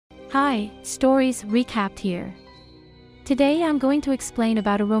Hi, stories recapped here. Today I'm going to explain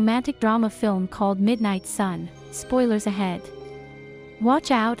about a romantic drama film called Midnight Sun. Spoilers ahead.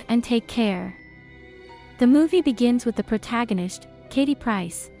 Watch out and take care. The movie begins with the protagonist, Katie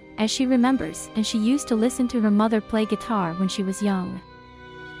Price, as she remembers and she used to listen to her mother play guitar when she was young.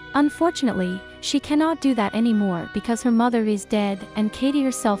 Unfortunately, she cannot do that anymore because her mother is dead and Katie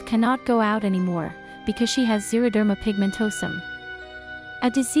herself cannot go out anymore because she has xeroderma pigmentosum, a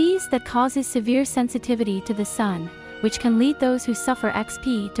disease that causes severe sensitivity to the sun, which can lead those who suffer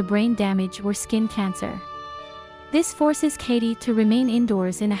XP to brain damage or skin cancer. This forces Katie to remain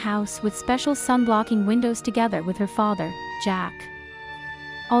indoors in a house with special sun-blocking windows together with her father, Jack.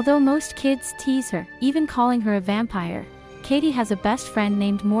 Although most kids tease her, even calling her a vampire, Katie has a best friend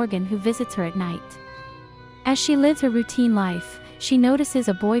named Morgan who visits her at night. As she lives her routine life, she notices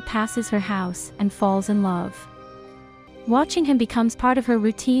a boy passes her house and falls in love. Watching him becomes part of her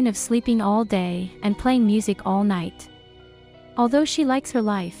routine of sleeping all day and playing music all night. Although she likes her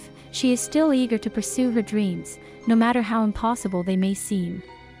life, she is still eager to pursue her dreams, no matter how impossible they may seem.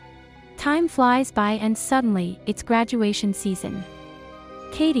 Time flies by and suddenly, it's graduation season.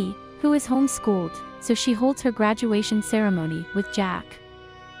 Katie, who is homeschooled, so she holds her graduation ceremony with Jack.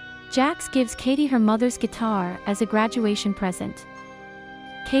 Jack gives Katie her mother's guitar as a graduation present.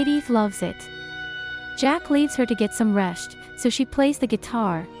 Katie loves it. Jack leaves her to get some rest, so she plays the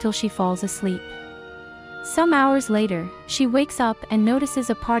guitar till she falls asleep. Some hours later, she wakes up and notices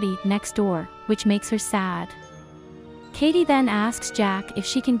a party next door, which makes her sad. Katie then asks Jack if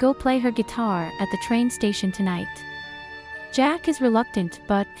she can go play her guitar at the train station tonight. Jack is reluctant,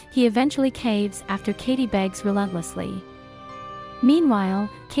 but he eventually caves after Katie begs relentlessly. Meanwhile,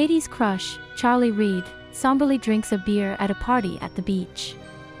 Katie's crush, Charlie Reed, somberly drinks a beer at a party at the beach.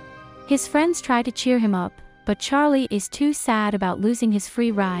 His friends try to cheer him up, but Charlie is too sad about losing his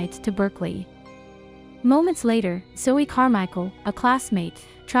free ride to Berkeley. Moments later, Zoe Carmichael, a classmate,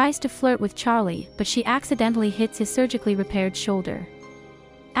 tries to flirt with Charlie, but she accidentally hits his surgically repaired shoulder.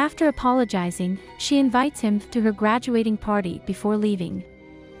 After apologizing, she invites him to her graduating party before leaving.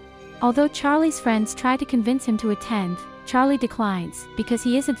 Although Charlie's friends try to convince him to attend, Charlie declines because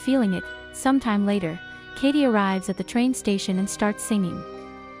he isn't feeling it. Sometime later, Katie arrives at the train station and starts singing.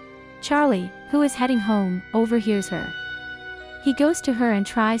 Charlie, who is heading home, overhears her. He goes to her and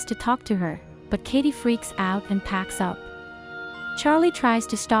tries to talk to her, but Katie freaks out and packs up. Charlie tries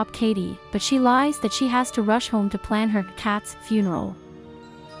to stop Katie, but she lies that she has to rush home to plan her cat's funeral.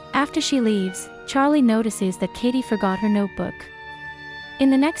 After she leaves, Charlie notices that Katie forgot her notebook. In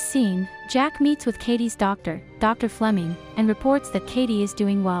the next scene, Jack meets with Katie's doctor, Dr. Fleming, and reports that Katie is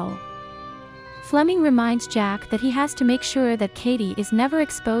doing well. Fleming reminds Jack that he has to make sure that Katie is never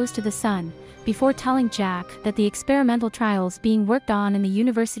exposed to the sun, before telling Jack that the experimental trials being worked on in the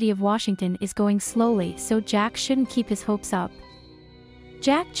University of Washington is going slowly, so Jack shouldn't keep his hopes up.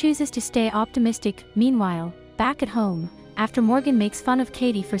 Jack chooses to stay optimistic. Meanwhile, back at home, after Morgan makes fun of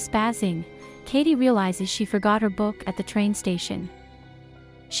Katie for spazzing, Katie realizes she forgot her book at the train station.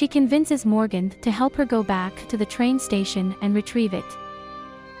 She convinces Morgan to help her go back to the train station and retrieve it.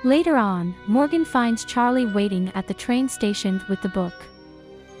 Later on, Morgan finds Charlie waiting at the train station with the book.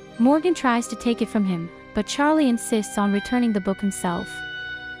 Morgan tries to take it from him, but Charlie insists on returning the book himself.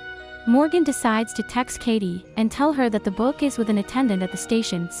 Morgan decides to text Katie and tell her that the book is with an attendant at the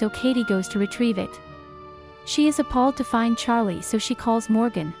station, so Katie goes to retrieve it. She is appalled to find Charlie, so she calls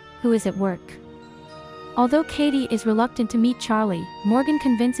Morgan, who is at work. Although Katie is reluctant to meet Charlie, Morgan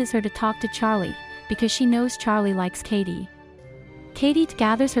convinces her to talk to Charlie, because she knows Charlie likes Katie. Katie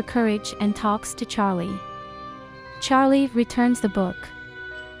gathers her courage and talks to Charlie. Charlie returns the book.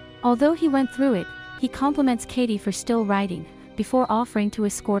 Although he went through it, he compliments Katie for still writing, before offering to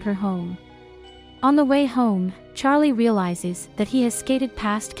escort her home. On the way home, Charlie realizes that he has skated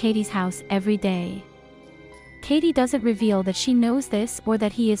past Katie's house every day. Katie doesn't reveal that she knows this or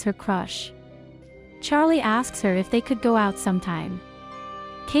that he is her crush. Charlie asks her if they could go out sometime.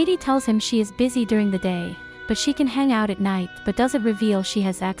 Katie tells him she is busy during the day, but she can hang out at night, but doesn't reveal she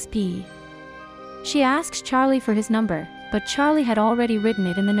has XP. She asks Charlie for his number, but Charlie had already written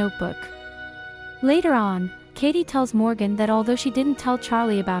it in the notebook. Later on, Katie tells Morgan that although she didn't tell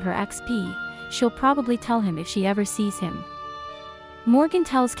Charlie about her XP, she'll probably tell him if she ever sees him. Morgan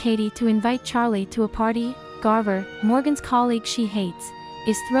tells Katie to invite Charlie to a party. Garver, Morgan's colleague she hates,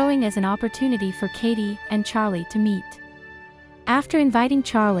 is throwing as an opportunity for Katie and Charlie to meet. After inviting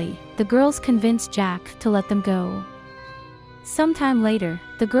Charlie, the girls convince Jack to let them go. Sometime later,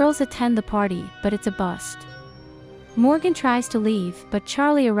 the girls attend the party, but it's a bust. Morgan tries to leave, but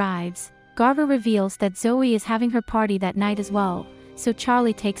Charlie arrives. Garver reveals that Zoe is having her party that night as well, so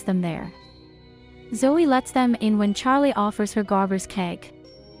Charlie takes them there. Zoe lets them in when Charlie offers her Garver's keg.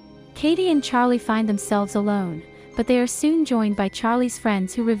 Katie and Charlie find themselves alone, but they are soon joined by Charlie's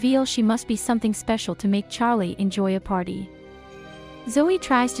friends who reveal she must be something special to make Charlie enjoy a party. Zoe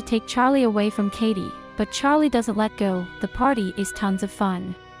tries to take Charlie away from Katie, but Charlie doesn't let go. The party is tons of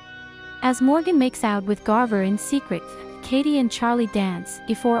fun. As Morgan makes out with Garver in secret, Katie and Charlie dance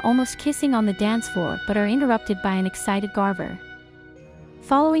before almost kissing on the dance floor but are interrupted by an excited Garver.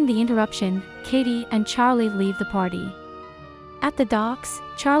 Following the interruption, Katie and Charlie leave the party. At the docks,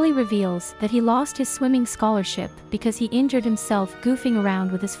 Charlie reveals that he lost his swimming scholarship because he injured himself goofing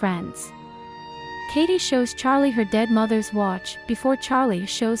around with his friends. Katie shows Charlie her dead mother's watch before Charlie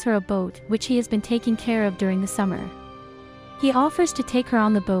shows her a boat which he has been taking care of during the summer. He offers to take her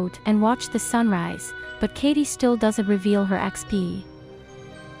on the boat and watch the sunrise, but Katie still doesn't reveal her XP.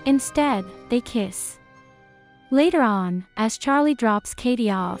 Instead, they kiss. Later on, as Charlie drops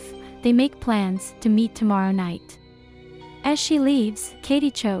Katie off, they make plans to meet tomorrow night. As she leaves,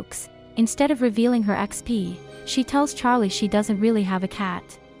 Katie chokes. Instead of revealing her XP, she tells Charlie she doesn't really have a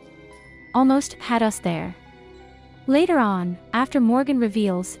cat. Almost had us there. Later on, after Morgan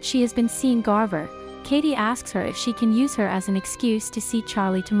reveals she has been seeing Garver, Katie asks her if she can use her as an excuse to see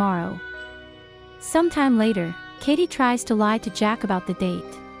Charlie tomorrow. Sometime later, Katie tries to lie to Jack about the date,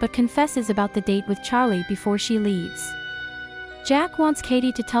 but confesses about the date with Charlie before she leaves. Jack wants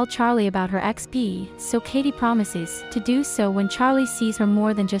Katie to tell Charlie about her XP, so Katie promises to do so when Charlie sees her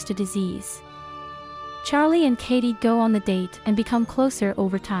more than just a disease. Charlie and Katie go on the date and become closer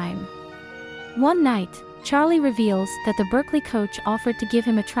over time. One night, Charlie reveals that the Berkeley coach offered to give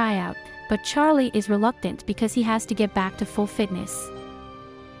him a tryout, but Charlie is reluctant because he has to get back to full fitness.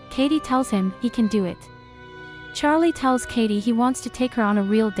 Katie tells him he can do it. Charlie tells Katie he wants to take her on a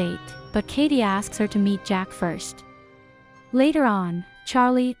real date, but Katie asks her to meet Jack first. Later on,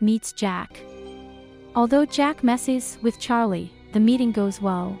 Charlie meets Jack. Although Jack messes with Charlie, the meeting goes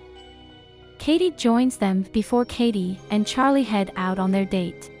well. Katie joins them before Katie and Charlie head out on their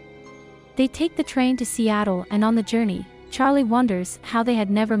date. They take the train to Seattle, and on the journey, Charlie wonders how they had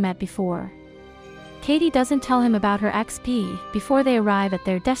never met before. Katie doesn't tell him about her XP before they arrive at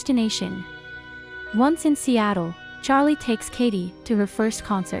their destination. Once in Seattle, Charlie takes Katie to her first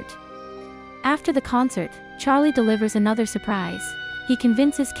concert. After the concert, Charlie delivers another surprise. He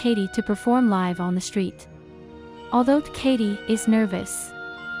convinces Katie to perform live on the street. Although Katie is nervous,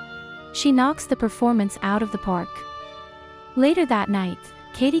 she knocks the performance out of the park. Later that night,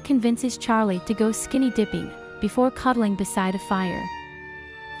 Katie convinces Charlie to go skinny dipping before cuddling beside a fire.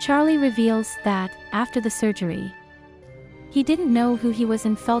 Charlie reveals that, after the surgery, he didn't know who he was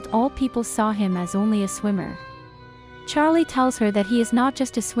and felt all people saw him as only a swimmer. Charlie tells her that he is not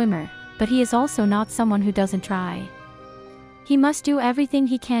just a swimmer, but he is also not someone who doesn't try. He must do everything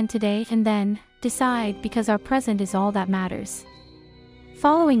he can today and then decide, because our present is all that matters.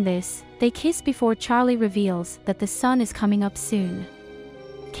 Following this, they kiss before Charlie reveals that the sun is coming up soon.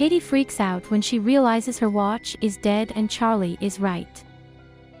 Katie freaks out when she realizes her watch is dead and Charlie is right.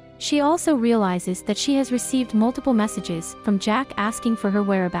 She also realizes that she has received multiple messages from Jack asking for her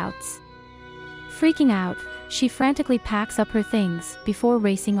whereabouts. Freaking out, she frantically packs up her things before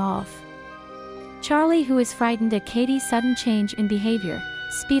racing off. Charlie, who is frightened at Katie's sudden change in behavior,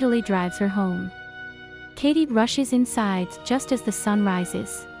 speedily drives her home. Katie rushes inside just as the sun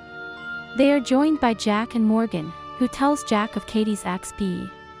rises. They are joined by Jack and Morgan, who tells Jack of Katie's XP.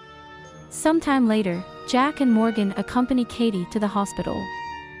 Sometime later, Jack and Morgan accompany Katie to the hospital.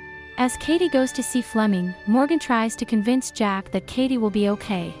 As Katie goes to see Fleming, Morgan tries to convince Jack that Katie will be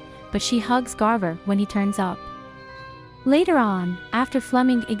okay, but she hugs Garver when he turns up. Later on, after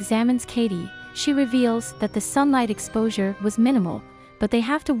Fleming examines Katie, she reveals that the sunlight exposure was minimal, but they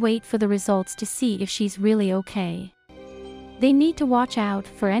have to wait for the results to see if she's really okay. They need to watch out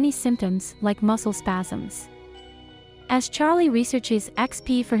for any symptoms like muscle spasms. As Charlie researches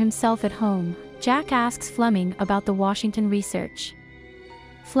XP for himself at home, Jack asks Fleming about the Washington research.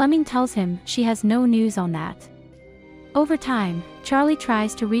 Fleming tells him she has no news on that. Over time, Charlie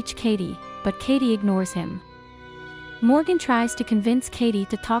tries to reach Katie, but Katie ignores him. Morgan tries to convince Katie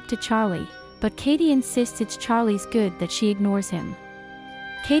to talk to Charlie, but Katie insists it's Charlie's good that she ignores him.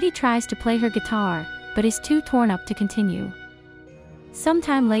 Katie tries to play her guitar, but is too torn up to continue.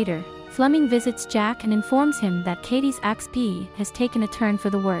 Sometime later, Fleming visits Jack and informs him that Katie's XP has taken a turn for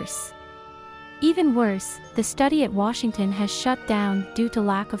the worse. Even worse, the study at Washington has shut down due to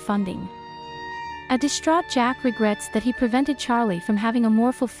lack of funding. A distraught Jack regrets that he prevented Charlie from having a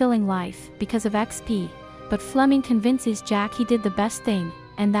more fulfilling life because of XP, but Fleming convinces Jack he did the best thing,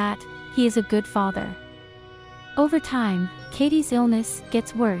 and that he is a good father. Over time, Katie's illness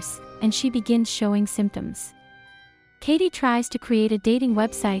gets worse, and she begins showing symptoms. Katie tries to create a dating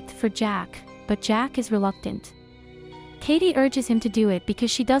website for Jack, but Jack is reluctant. Katie urges him to do it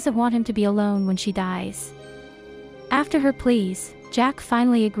because she doesn't want him to be alone when she dies. After her pleas, Jack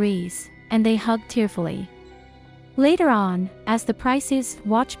finally agrees, and they hug tearfully. Later on, as the Prices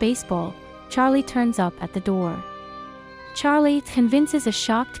watch baseball, Charlie turns up at the door. Charlie convinces a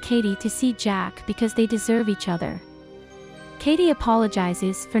shocked Katie to see Jack because they deserve each other. Katie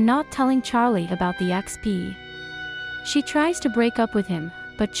apologizes for not telling Charlie about the XP. She tries to break up with him,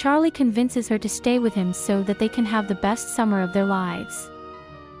 but Charlie convinces her to stay with him so that they can have the best summer of their lives.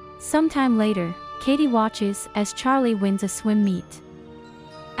 Sometime later, Katie watches as Charlie wins a swim meet.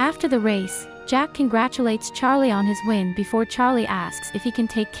 After the race, Jack congratulates Charlie on his win before Charlie asks if he can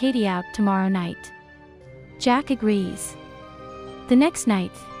take Katie out tomorrow night. Jack agrees. The next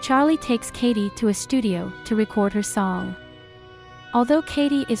night, Charlie takes Katie to a studio to record her song. Although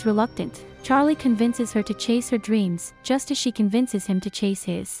Katie is reluctant, Charlie convinces her to chase her dreams just as she convinces him to chase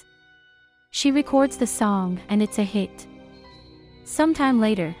his. She records the song and it's a hit. Sometime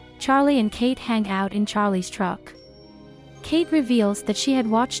later, Charlie and Kate hang out in Charlie's truck. Kate reveals that she had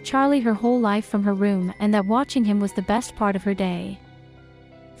watched Charlie her whole life from her room and that watching him was the best part of her day.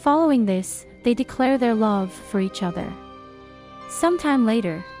 Following this, they declare their love for each other. Sometime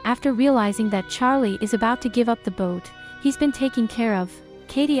later, after realizing that Charlie is about to give up the boat he's been taking care of,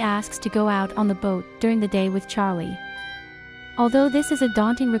 Katie asks to go out on the boat during the day with Charlie. Although this is a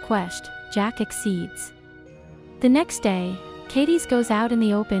daunting request, Jack accedes. The next day, Katie goes out in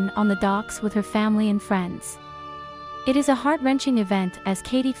the open on the docks with her family and friends. It is a heart-wrenching event as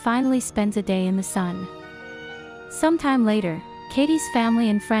Katie finally spends a day in the sun. Sometime later, Katie's family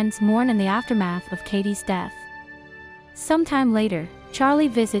and friends mourn in the aftermath of Katie's death. Sometime later, Charlie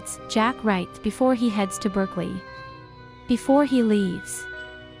visits Jack right before he heads to Berkeley. Before he leaves,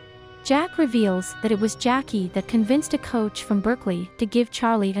 Jack reveals that it was Jackie that convinced a coach from Berkeley to give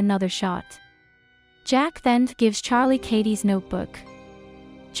Charlie another shot. Jack then gives Charlie Katie's notebook.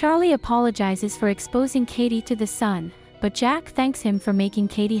 Charlie apologizes for exposing Katie to the sun, but Jack thanks him for making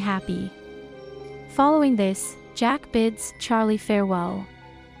Katie happy. Following this, Jack bids Charlie farewell.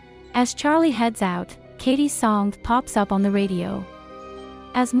 As Charlie heads out, Katie's song pops up on the radio.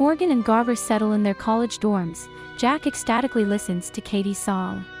 As Morgan and Garver settle in their college dorms, Jack ecstatically listens to Katie's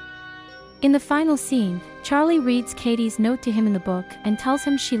song. In the final scene, Charlie reads Katie's note to him in the book and tells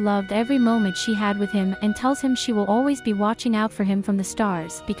him she loved every moment she had with him and tells him she will always be watching out for him from the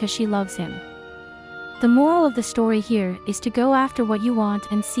stars because she loves him. The moral of the story here is to go after what you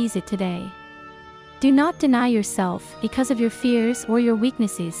want and seize it today. Do not deny yourself because of your fears or your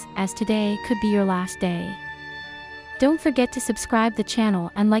weaknesses, as today could be your last day. Don't forget to subscribe the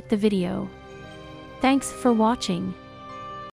channel and like the video. Thanks for watching.